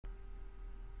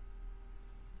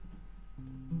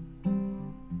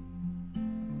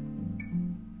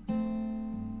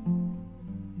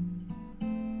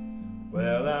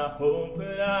Well, I hope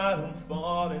that I don't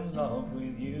fall in love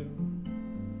with you,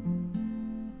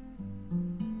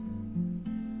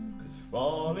 'cause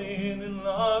falling in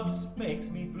love just makes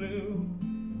me blue.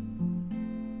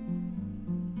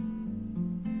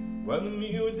 When the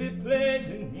music plays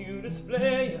and you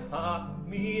display your heart for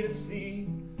me to see,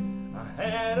 I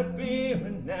had a beer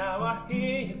and now I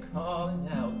hear you calling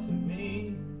out to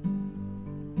me.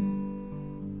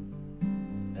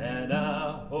 And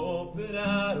I hope that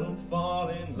I don't fall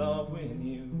in love with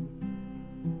you.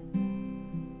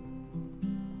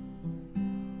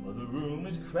 Well, the room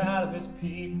is crowded with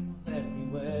people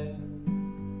everywhere,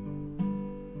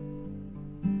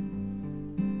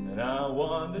 and I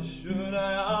wonder, should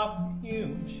I offer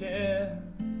you a chair?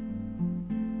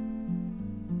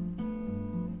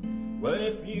 Well,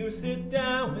 if you sit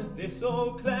down with this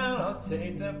old clown, I'll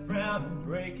take that frown and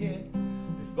break it.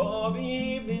 Before the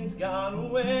evening's gone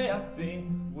away, I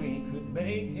think we could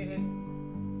make it.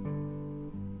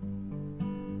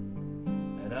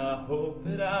 And I hope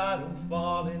that I don't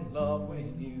fall in love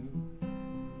with you.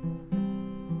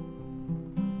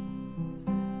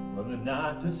 Well, they're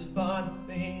not just fun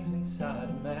things inside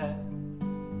a man.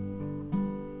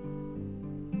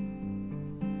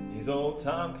 These old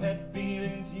tomcat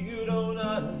feelings you don't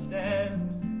understand.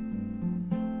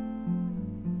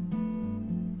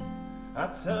 I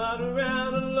turn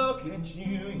around and look at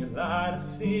you, you light a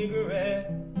cigarette.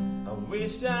 I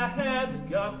wish I had the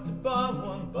guts to bum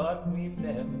one, but we've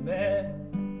never met.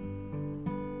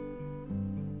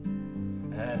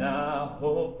 And I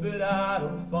hope that I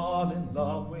don't fall in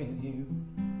love with you.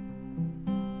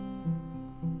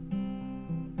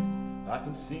 I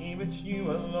can see that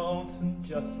you are lonesome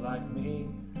just like me,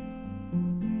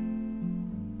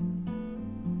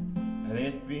 and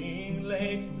it being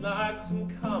late you'd like some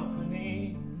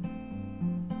company.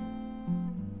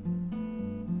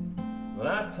 Well,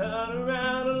 I turn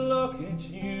around and look at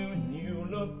you and you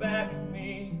look back at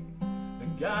me. The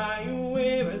guy you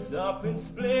with is up and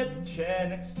split, the chair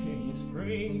next to you's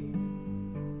free.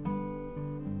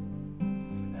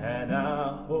 And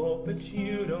I hope that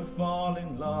you don't fall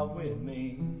in love with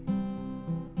me.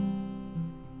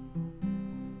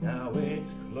 Now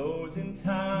it's closing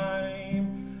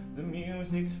time, the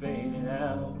music's fading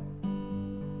out.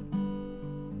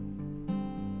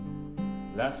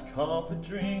 Last call for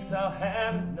drinks, I'll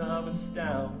have another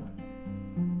stout.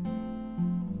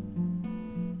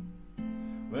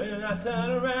 When I turn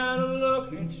around and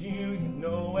look at you, you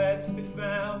know where to be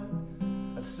found.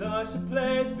 I searched a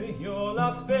place for your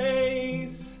lost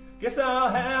face. Guess I'll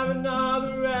have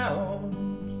another round.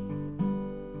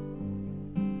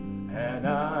 And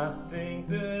I think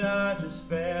that I just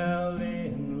fell in